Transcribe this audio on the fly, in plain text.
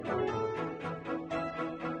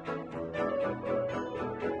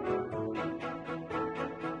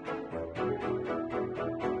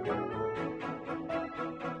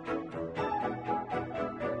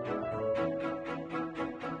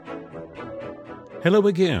Hello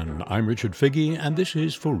again, I'm Richard Figge, and this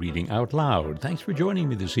is For Reading Out Loud. Thanks for joining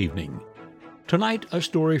me this evening. Tonight, a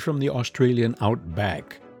story from the Australian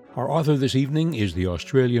outback. Our author this evening is the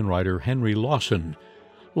Australian writer Henry Lawson.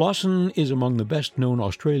 Lawson is among the best-known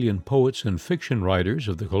Australian poets and fiction writers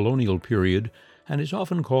of the colonial period and is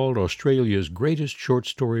often called Australia's greatest short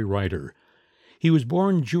story writer. He was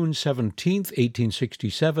born June 17,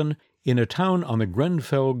 1867, in a town on the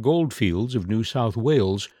Grenfell goldfields of New South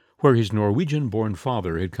Wales, where his Norwegian-born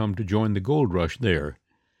father had come to join the gold rush there.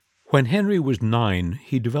 When Henry was 9,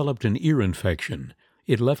 he developed an ear infection.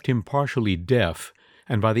 It left him partially deaf,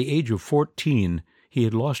 and by the age of 14, he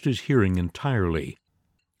had lost his hearing entirely.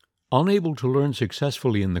 Unable to learn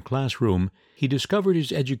successfully in the classroom, he discovered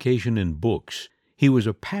his education in books. He was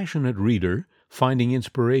a passionate reader, finding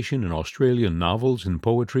inspiration in Australian novels and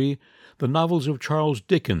poetry, the novels of Charles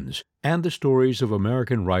Dickens, and the stories of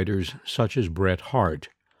American writers such as Bret Harte.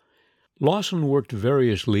 Lawson worked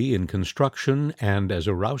variously in construction and as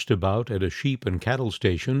a roustabout at a sheep and cattle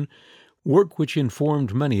station, work which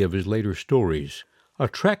informed many of his later stories. A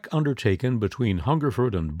trek undertaken between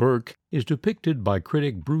Hungerford and Bourke is depicted by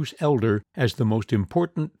critic Bruce Elder as the most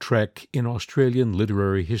important trek in Australian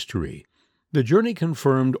literary history. The journey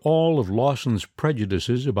confirmed all of Lawson's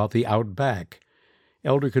prejudices about the outback.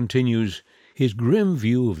 Elder continues, his grim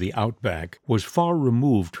view of the outback was far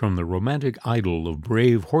removed from the romantic idyll of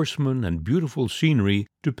brave horsemen and beautiful scenery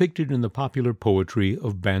depicted in the popular poetry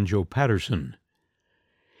of Banjo Paterson.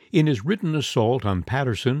 In his written assault on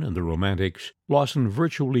Paterson and the Romantics, Lawson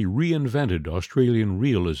virtually reinvented Australian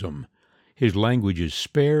realism. His language is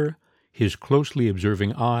spare, his closely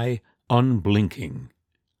observing eye unblinking.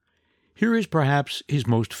 Here is perhaps his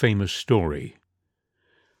most famous story.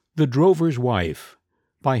 The Drover's Wife,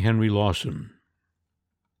 by Henry Lawson.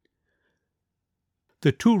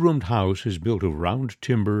 The two-roomed house is built of round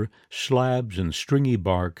timber, slabs and stringy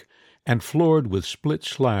bark, and floored with split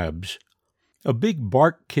slabs. A big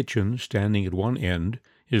bark kitchen standing at one end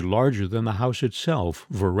is larger than the house itself,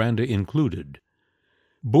 veranda included.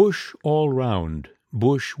 Bush all round,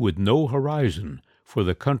 bush with no horizon, for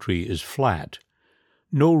the country is flat.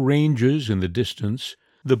 No ranges in the distance.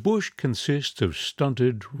 The bush consists of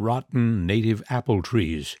stunted, rotten native apple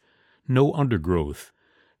trees. No undergrowth.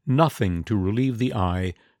 Nothing to relieve the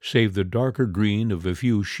eye save the darker green of a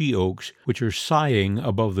few she-oaks which are sighing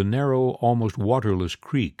above the narrow, almost waterless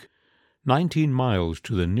creek. 19 miles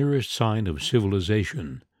to the nearest sign of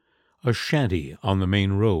civilization. A shanty on the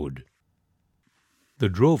main road. The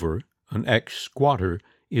drover, an ex-squatter,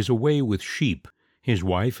 is away with sheep. His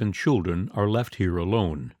wife and children are left here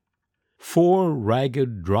alone. 4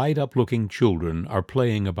 ragged, dried-up-looking children are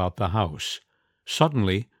playing about the house.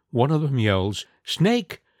 Suddenly, one of them yells,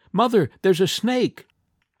 "Snake! Mother, there's a snake!"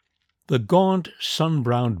 The gaunt,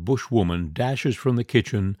 sun-browned bushwoman dashes from the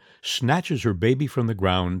kitchen, snatches her baby from the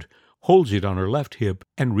ground, holds it on her left hip,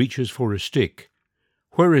 and reaches for a stick.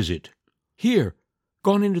 "Where is it?" "Here,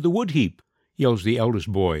 gone into the wood heap," yells the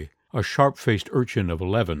eldest boy, a sharp-faced urchin of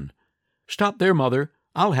 11. "Stop there, mother.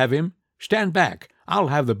 I'll have him. Stand back. I'll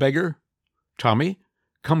have the beggar. Tommy,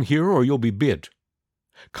 come here or you'll be bit.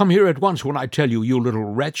 Come here at once when I tell you, you little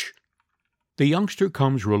wretch." The youngster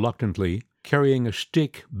comes reluctantly, carrying a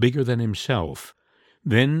stick bigger than himself.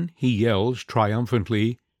 Then he yells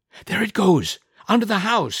triumphantly, "There it goes! Under the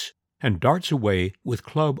house!" and darts away with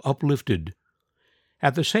club uplifted.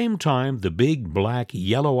 At the same time, the big, black,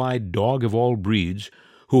 yellow-eyed dog of all breeds,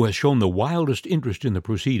 who has shown the wildest interest in the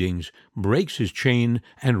proceedings, breaks his chain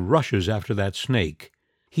and rushes after that snake.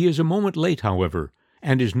 He is a moment late, however,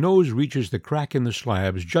 and his nose reaches the crack in the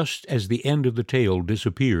slabs just as the end of the tail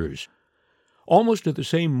disappears. Almost at the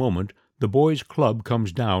same moment, the boy's club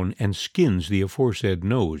comes down and skins the aforesaid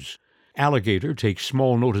nose. Alligator takes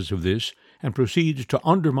small notice of this and proceeds to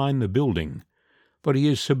undermine the building. But he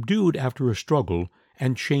is subdued after a struggle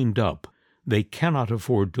and chained up. They cannot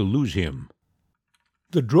afford to lose him.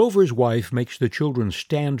 The drover's wife makes the children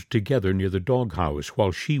stand together near the doghouse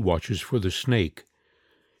while she watches for the snake.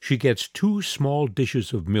 She gets 2 small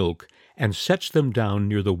dishes of milk and sets them down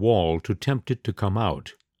near the wall to tempt it to come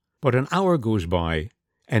out. But an hour goes by,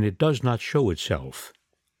 and it does not show itself.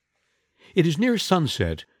 It is near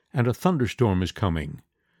sunset, and a thunderstorm is coming.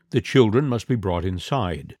 The children must be brought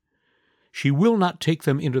inside. She will not take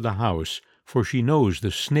them into the house, for she knows the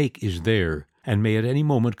snake is there, and may at any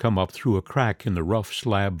moment come up through a crack in the rough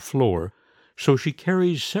slab floor, so she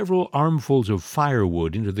carries several armfuls of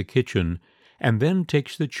firewood into the kitchen, and then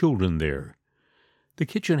takes the children there. The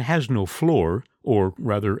kitchen has no floor, or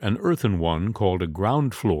rather an earthen one called a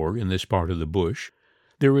ground floor in this part of the bush.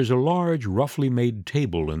 There is a large, roughly made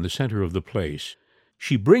table in the center of the place.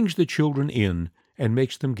 She brings the children in, and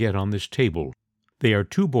makes them get on this table. They are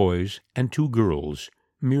 2 boys and 2 girls,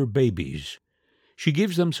 mere babies. She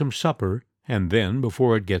gives them some supper, and then,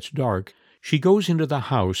 before it gets dark, she goes into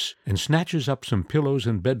the house and snatches up some pillows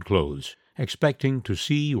and bedclothes, expecting to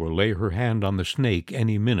see or lay her hand on the snake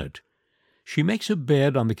any minute. She makes a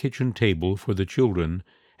bed on the kitchen table for the children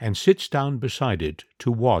and sits down beside it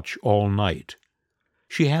to watch all night.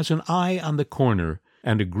 She has an eye on the corner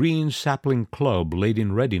and a green sapling club laid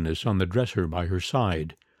in readiness on the dresser by her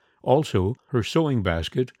side, also her sewing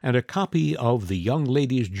basket and a copy of the Young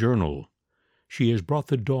Lady's Journal. She has brought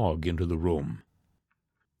the dog into the room.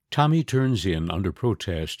 Tommy turns in under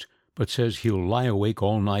protest, but says he'll lie awake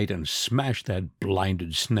all night and smash that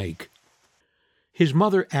blinded snake. His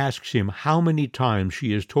mother asks him how many times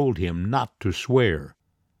she has told him not to swear.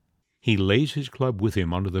 He lays his club with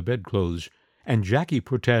him under the bedclothes, and Jackie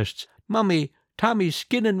protests, "Mummy, Tommy's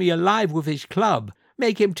skinning me alive with his club.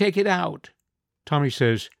 Make him take it out." Tommy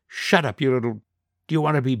says, "Shut up, you little... Do you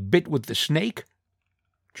want to be bit with the snake?"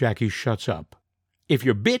 Jackie shuts up. "If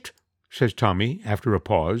you're bit," says Tommy, after a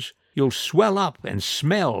pause, "you'll swell up and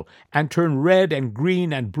smell and turn red and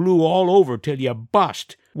green and blue all over till you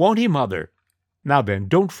bust. Won't he, Mother? Now then,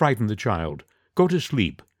 don't frighten the child. Go to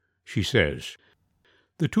sleep," she says.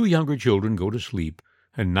 The 2 younger children go to sleep,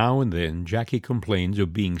 and now and then Jackie complains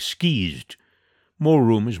of being skeezed. More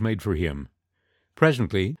room is made for him.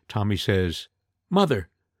 Presently Tommy says, "Mother,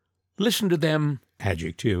 listen to them,"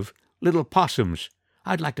 adjective, "little possums.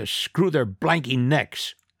 I'd like to screw their blanky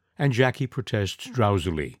necks." And Jackie protests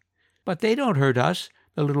drowsily, "But they don't hurt us,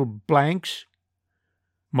 the little blanks."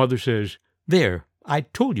 Mother says, "There, I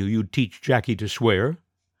told you you'd teach Jackie to swear."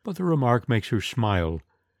 But the remark makes her smile.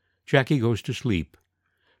 Jackie goes to sleep.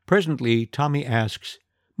 Presently Tommy asks,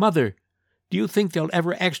 "Mother, do you think they'll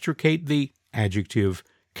ever extricate the," adjective,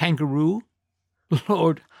 "kangaroo?"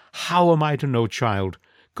 "Lord, how am I to know, child?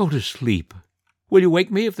 Go to sleep." "Will you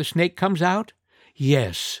wake me if the snake comes out?"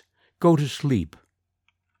 "Yes, go to sleep."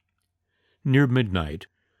 Near midnight,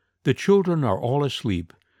 the children are all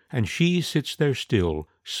asleep, and she sits there still,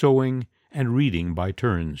 sewing and reading by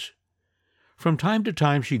turns. From time to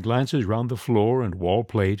time she glances round the floor and wall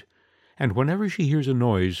plate, and whenever she hears a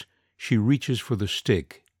noise, she reaches for the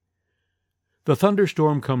stick. The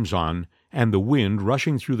thunderstorm comes on, and the wind,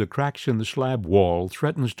 rushing through the cracks in the slab wall,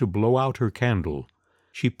 threatens to blow out her candle.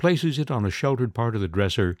 She places it on a sheltered part of the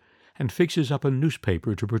dresser and fixes up a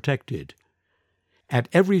newspaper to protect it. At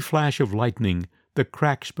every flash of lightning, the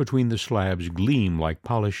cracks between the slabs gleam like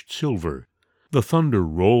polished silver. The thunder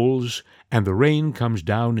rolls, and the rain comes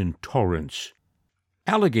down in torrents.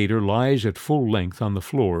 Alligator lies at full length on the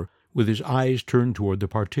floor, with his eyes turned toward the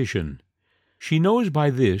partition. She knows by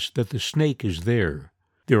this that the snake is there.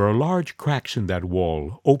 There are large cracks in that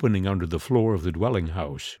wall, opening under the floor of the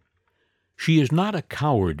dwelling-house. She is not a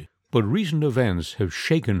coward, but recent events have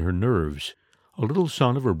shaken her nerves. A little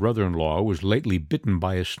son of her brother-in-law was lately bitten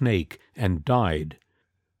by a snake and died.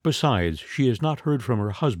 Besides, she has not heard from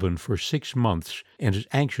her husband for 6 months and is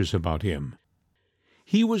anxious about him.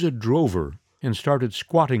 He was a drover and started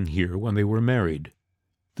squatting here when they were married.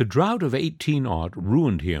 The drought of 18-0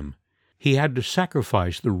 ruined him. He had to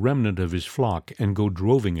sacrifice the remnant of his flock and go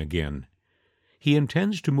droving again. He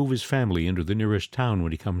intends to move his family into the nearest town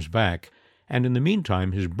when he comes back, and in the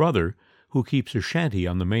meantime his brother, who keeps a shanty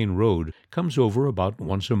on the main road, comes over about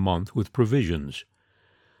once a month with provisions.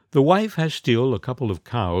 The wife has still a couple of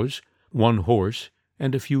cows, 1 horse,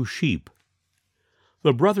 and a few sheep.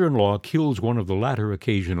 The brother-in-law kills one of the latter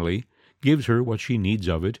occasionally, gives her what she needs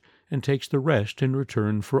of it, and takes the rest in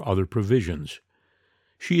return for other provisions.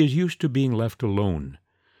 She is used to being left alone.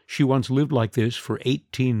 She once lived like this for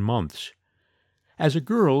 18 months. As a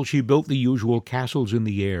girl she built the usual castles in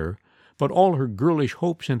the air, but all her girlish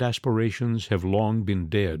hopes and aspirations have long been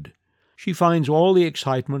dead. She finds all the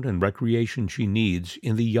excitement and recreation she needs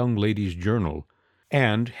in the Young Lady's Journal,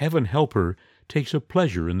 and, heaven help her, takes a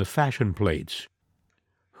pleasure in the fashion plates.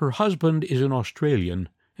 Her husband is an Australian,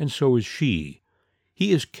 and so is she.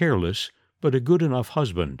 He is careless, but a good enough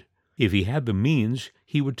husband. If he had the means,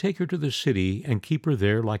 he would take her to the city and keep her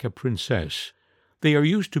there like a princess. They are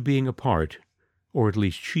used to being apart, or at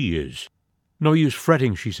least she is. No use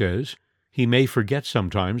fretting, she says. He may forget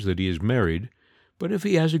sometimes that he is married, but if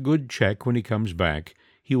he has a good cheque when he comes back,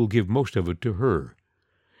 he will give most of it to her.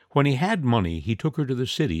 When he had money, he took her to the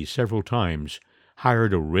city several times,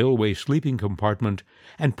 hired a railway sleeping compartment,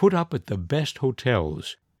 and put up at the best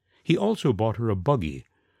hotels. He also bought her a buggy,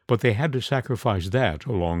 but they had to sacrifice that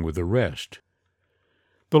along with the rest.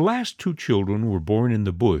 The last 2 children were born in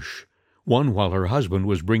the bush, one while her husband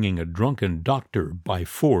was bringing a drunken doctor by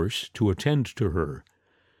force to attend to her.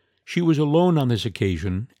 She was alone on this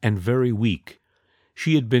occasion, and very weak.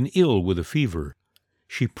 She had been ill with a fever.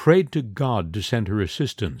 She prayed to God to send her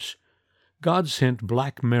assistance. God sent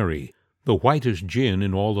Black Mary, the whitest gin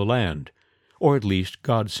in all the land. Or at least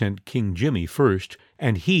God sent King Jimmy first,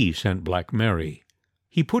 and he sent Black Mary.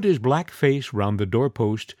 He put his black face round the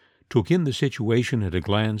doorpost, took in the situation at a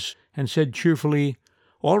glance, and said cheerfully,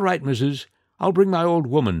 "All right, missus, I'll bring my old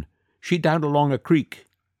woman. She down along a creek."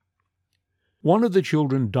 One of the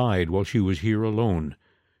children died while she was here alone.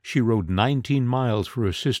 She rode 19 miles for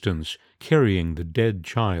assistance, carrying the dead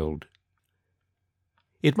child.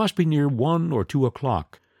 It must be near 1 or 2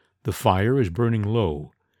 o'clock. The fire is burning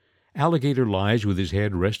low. Alligator lies with his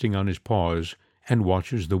head resting on his paws and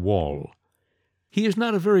watches the wall. He is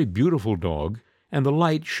not a very beautiful dog, and the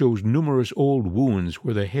light shows numerous old wounds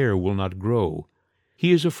where the hair will not grow.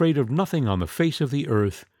 He is afraid of nothing on the face of the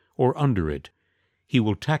earth or under it. He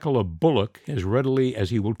will tackle a bullock as readily as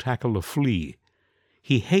he will tackle a flea.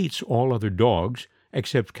 He hates all other dogs,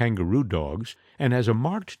 except kangaroo dogs, and has a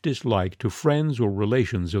marked dislike to friends or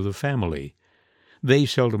relations of the family. They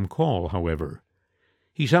seldom call, however.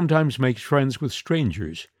 He sometimes makes friends with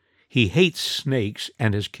strangers. He hates snakes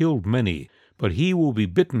and has killed many, but he will be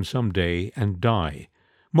bitten some day and die.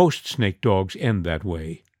 Most snake dogs end that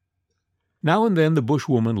way. Now and then the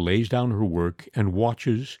bushwoman lays down her work and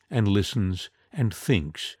watches and listens and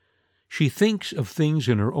thinks. She thinks of things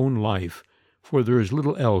in her own life, for there is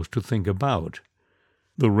little else to think about.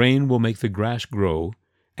 The rain will make the grass grow,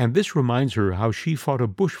 and this reminds her how she fought a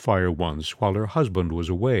bushfire once while her husband was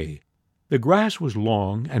away. The grass was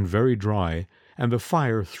long and very dry, and the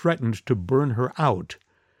fire threatened to burn her out.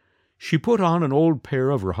 She put on an old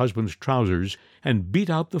pair of her husband's trousers and beat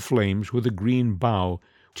out the flames with a green bough,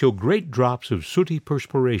 till great drops of sooty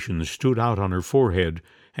perspiration stood out on her forehead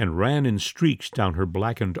and ran in streaks down her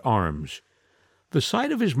blackened arms. The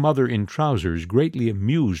sight of his mother in trousers greatly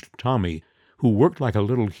amused Tommy, who worked like a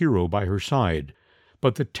little hero by her side,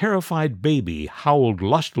 but the terrified baby howled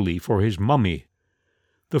lustily for his mummy.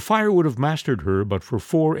 The fire would have mastered her but for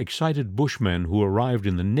 4 excited bushmen who arrived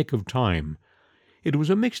in the nick of time. It was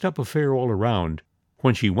a mixed-up affair all around.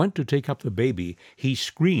 When she went to take up the baby, he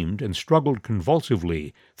screamed and struggled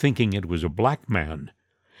convulsively, thinking it was a black man.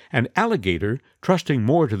 And Alligator, trusting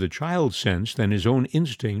more to the child's sense than his own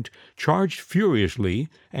instinct, charged furiously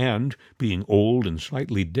and, being old and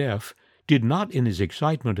slightly deaf, did not in his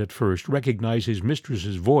excitement at first recognize his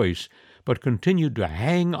mistress's voice, but continued to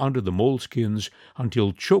hang onto the moleskins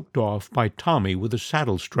until choked off by Tommy with a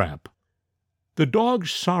saddle strap. The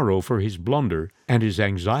dog's sorrow for his blunder, and his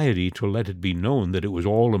anxiety to let it be known that it was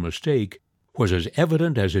all a mistake, was as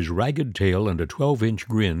evident as his ragged tail and a 12-inch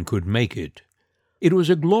grin could make it. It was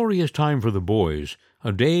a glorious time for the boys,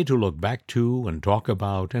 a day to look back to and talk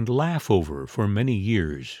about and laugh over for many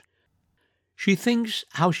years. She thinks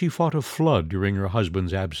how she fought a flood during her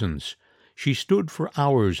husband's absence. She stood for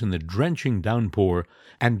hours in the drenching downpour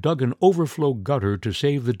and dug an overflow gutter to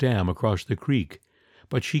save the dam across the creek.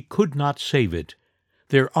 But she could not save it.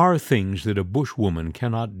 There are things that a bushwoman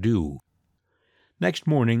cannot do. Next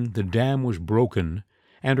morning the dam was broken,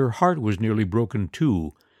 and her heart was nearly broken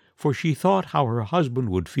too, for she thought how her husband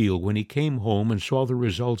would feel when he came home and saw the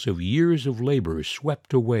results of years of labor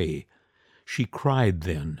swept away. She cried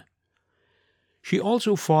then. She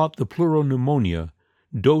also fought the pleuropneumonia,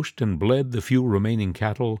 dosed and bled the few remaining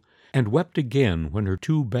cattle, and wept again when her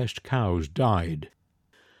 2 best cows died.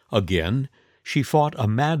 Again, she fought a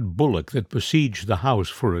mad bullock that besieged the house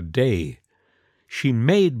for a day. She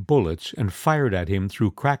made bullets and fired at him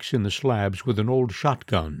through cracks in the slabs with an old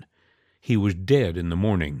shotgun. He was dead in the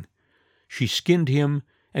morning. She skinned him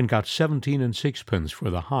and got 17 6 for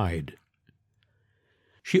the hide.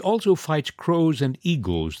 She also fights crows and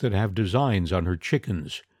eagles that have designs on her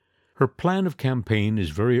chickens. Her plan of campaign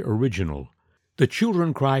is very original. The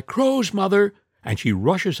children cry, "Crows, mother!" and she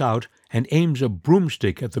rushes out and aims a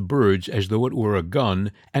broomstick at the birds as though it were a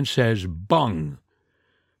gun, and says, "Bung!"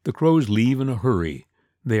 The crows leave in a hurry.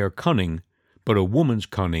 They are cunning, but a woman's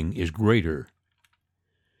cunning is greater.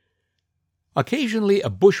 Occasionally a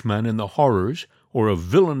bushman in the horrors, or a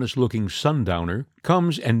villainous-looking sundowner,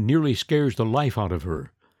 comes and nearly scares the life out of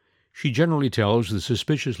her. She generally tells the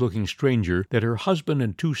suspicious-looking stranger that her husband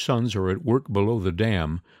and 2 sons are at work below the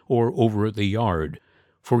dam, or over at the yard,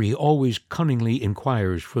 for he always cunningly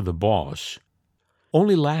inquires for the boss.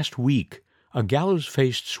 Only last week, a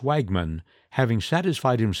gallows-faced swagman, having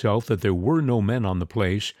satisfied himself that there were no men on the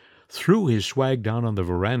place, threw his swag down on the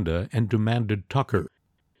veranda and demanded tucker.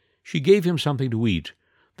 She gave him something to eat.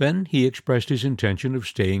 Then he expressed his intention of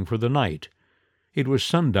staying for the night. It was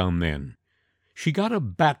sundown then. She got a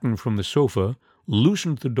batten from the sofa,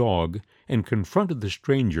 loosened the dog, and confronted the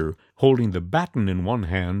stranger, holding the baton in one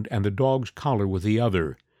hand and the dog's collar with the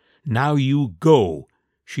other. "Now you go,"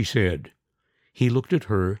 she said. He looked at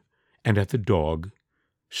her and at the dog,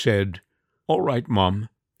 said, "All right, Mum,"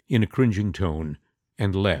 in a cringing tone,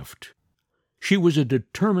 and left. She was a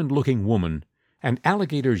determined-looking woman, and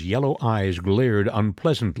Alligator's yellow eyes glared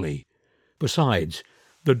unpleasantly. Besides,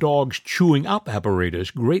 the dog's chewing-up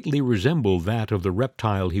apparatus greatly resembled that of the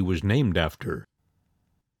reptile he was named after.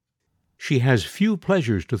 She has few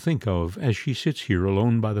pleasures to think of as she sits here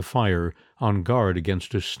alone by the fire, on guard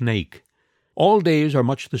against a snake. All days are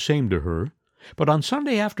much the same to her, but on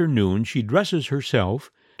Sunday afternoon she dresses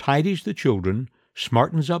herself, tidies the children,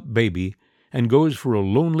 smartens up baby, and goes for a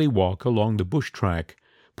lonely walk along the bush track,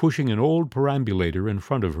 pushing an old perambulator in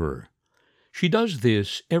front of her. She does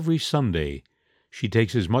this every Sunday. She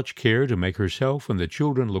takes as much care to make herself and the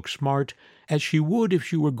children look smart as she would if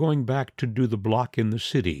she were going back to do the block in the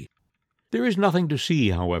city. There is nothing to see,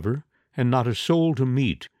 however, and not a soul to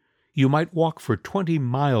meet. You might walk for 20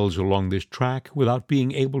 miles along this track without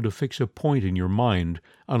being able to fix a point in your mind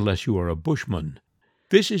unless you are a bushman.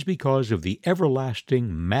 This is because of the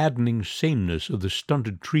everlasting, maddening sameness of the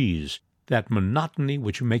stunted trees, that monotony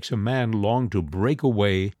which makes a man long to break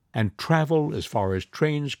away and travel as far as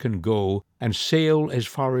trains can go, and sail as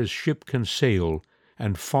far as ship can sail,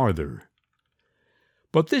 and farther.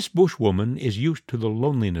 But this bushwoman is used to the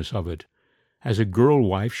loneliness of it. As a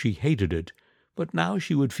girl-wife she hated it, but now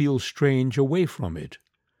she would feel strange away from it.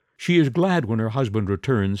 She is glad when her husband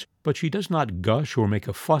returns, but she does not gush or make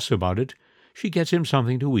a fuss about it. She gets him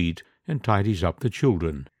something to eat and tidies up the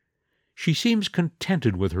children. She seems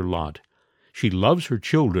contented with her lot. She loves her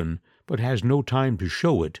children, but has no time to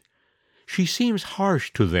show it. She seems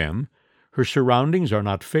harsh to them. Her surroundings are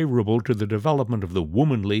not favorable to the development of the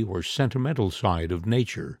womanly or sentimental side of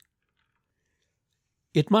nature.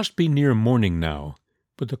 It must be near morning now,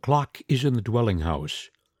 but the clock is in the dwelling-house.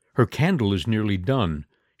 Her candle is nearly done.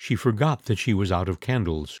 She forgot that she was out of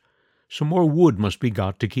candles. Some more wood must be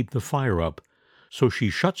got to keep the fire up, so she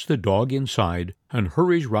shuts the dog inside and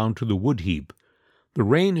hurries round to the wood heap. The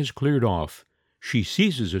rain has cleared off. She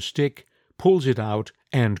seizes a stick, pulls it out,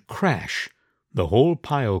 and crash! The whole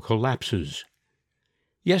pile collapses.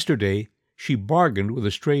 Yesterday she bargained with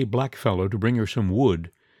a stray blackfellow to bring her some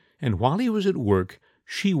wood, and while he was at work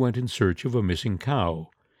she went in search of a missing cow.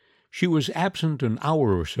 She was absent an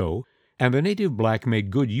hour or so, and the native black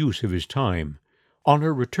made good use of his time. On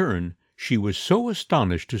her return, she was so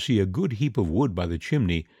astonished to see a good heap of wood by the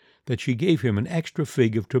chimney that she gave him an extra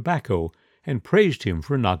fig of tobacco and praised him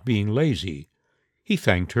for not being lazy. He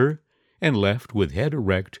thanked her and left with head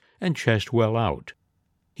erect and chest well out.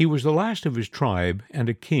 He was the last of his tribe and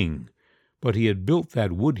a king, but he had built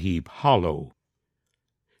that wood heap hollow.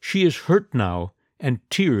 She is hurt now, and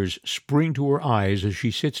tears spring to her eyes as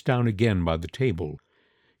she sits down again by the table.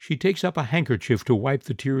 She takes up a handkerchief to wipe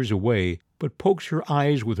the tears away, but pokes her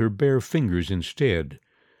eyes with her bare fingers instead.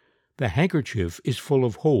 The handkerchief is full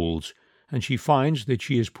of holes, and she finds that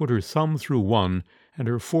she has put her thumb through one and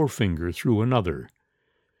her forefinger through another.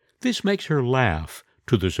 This makes her laugh,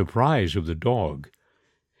 to the surprise of the dog.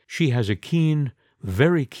 She has a keen,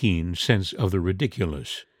 very keen sense of the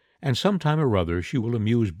ridiculous, and some time or other she will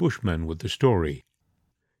amuse bushmen with the story.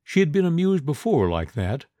 She had been amused before like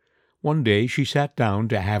that. One day she sat down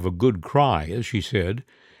to have a good cry, as she said,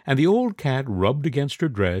 and the old cat rubbed against her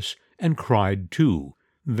dress and cried too.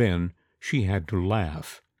 Then she had to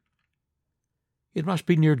laugh. It must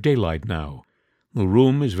be near daylight now. The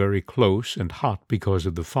room is very close and hot because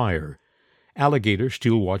of the fire. Alligator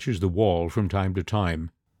still watches the wall from time to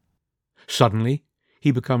time. Suddenly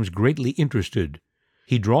he becomes greatly interested.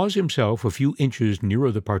 He draws himself a few inches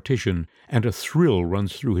nearer the partition, and a thrill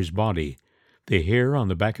runs through his body. The hair on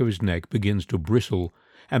the back of his neck begins to bristle,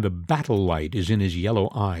 and the battle light is in his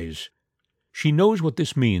yellow eyes. She knows what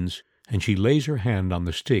this means, and she lays her hand on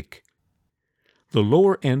the stick. The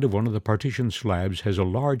lower end of one of the partition slabs has a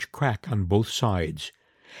large crack on both sides.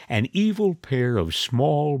 An evil pair of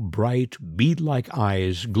small, bright, bead-like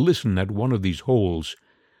eyes glisten at one of these holes.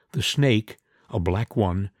 The snake, a black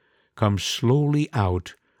one, comes slowly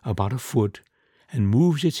out about a foot and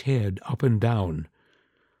moves its head up and down.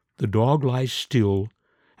 The dog lies still,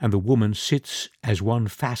 and the woman sits as one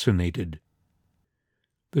fascinated.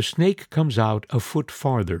 The snake comes out a foot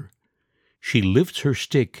farther. She lifts her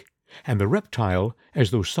stick, and the reptile,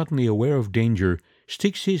 as though suddenly aware of danger,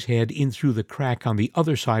 sticks his head in through the crack on the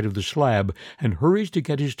other side of the slab and hurries to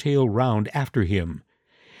get his tail round after him.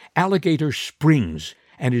 Alligator springs,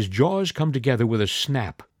 and his jaws come together with a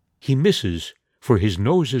snap. He misses, for his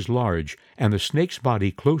nose is large, and the snake's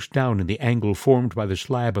body close down in the angle formed by the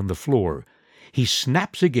slab on the floor. He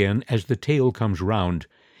snaps again as the tail comes round.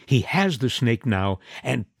 He has the snake now,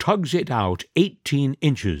 and tugs it out 18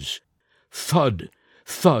 inches. Thud,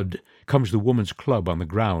 thud, comes the woman's club on the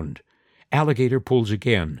ground. Alligator pulls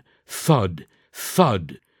again. Thud,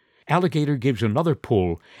 thud. Alligator gives another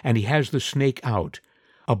pull, and he has the snake out.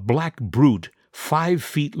 A black brute, 5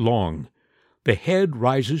 feet long. The head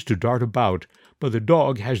rises to dart about, but the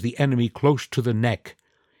dog has the enemy close to the neck.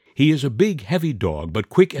 He is a big, heavy dog, but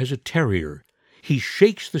quick as a terrier. He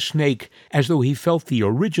shakes the snake as though he felt the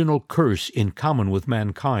original curse in common with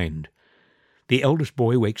mankind. The eldest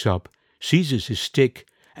boy wakes up, seizes his stick,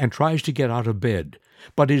 and tries to get out of bed,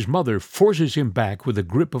 but his mother forces him back with a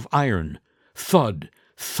grip of iron. Thud,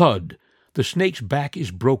 thud. The snake's back is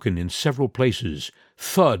broken in several places.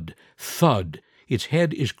 Thud, thud. Its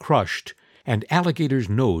head is crushed, and Alligator's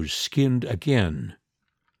nose skinned again.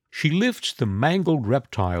 She lifts the mangled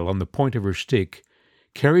reptile on the point of her stick,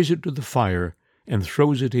 carries it to the fire, and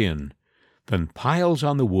throws it in, then piles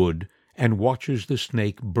on the wood and watches the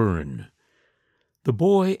snake burn. The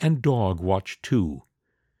boy and dog watch too.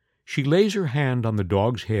 She lays her hand on the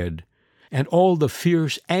dog's head, and all the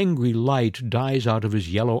fierce, angry light dies out of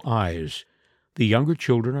his yellow eyes. The younger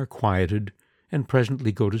children are quieted and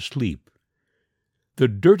presently go to sleep. The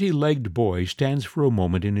dirty-legged boy stands for a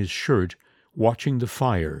moment in his shirt, watching the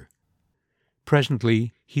fire.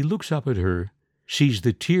 Presently he looks up at her, sees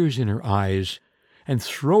the tears in her eyes, and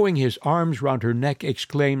throwing his arms round her neck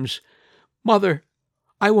exclaims, "Mother,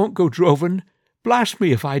 I won't go drovin'. Blast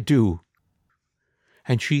me if I do."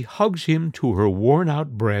 And she hugs him to her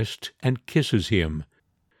worn-out breast and kisses him.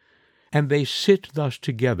 And they sit thus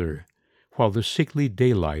together, while the sickly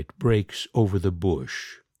daylight breaks over the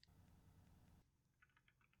bush.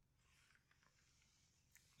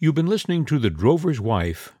 You've been listening to The Drover's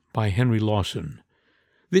Wife by Henry Lawson.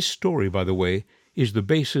 This story, by the way, is the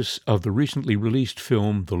basis of the recently released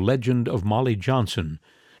film The Legend of Molly Johnson,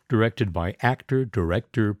 directed by actor,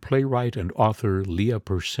 director, playwright, and author Leah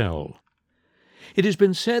Purcell. It has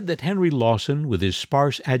been said that Henry Lawson, with his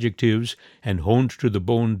sparse adjectives and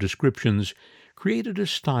honed-to-the-bone descriptions, created a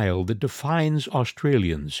style that defines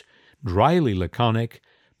Australians, dryly laconic,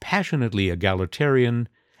 passionately egalitarian,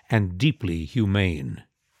 and deeply humane.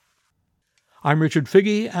 I'm Richard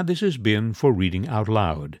Figge, and this has been For Reading Out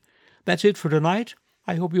Loud. That's it for tonight.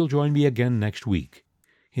 I hope you'll join me again next week.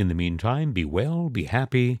 In the meantime, be well, be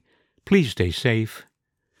happy, please stay safe.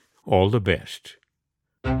 All the best.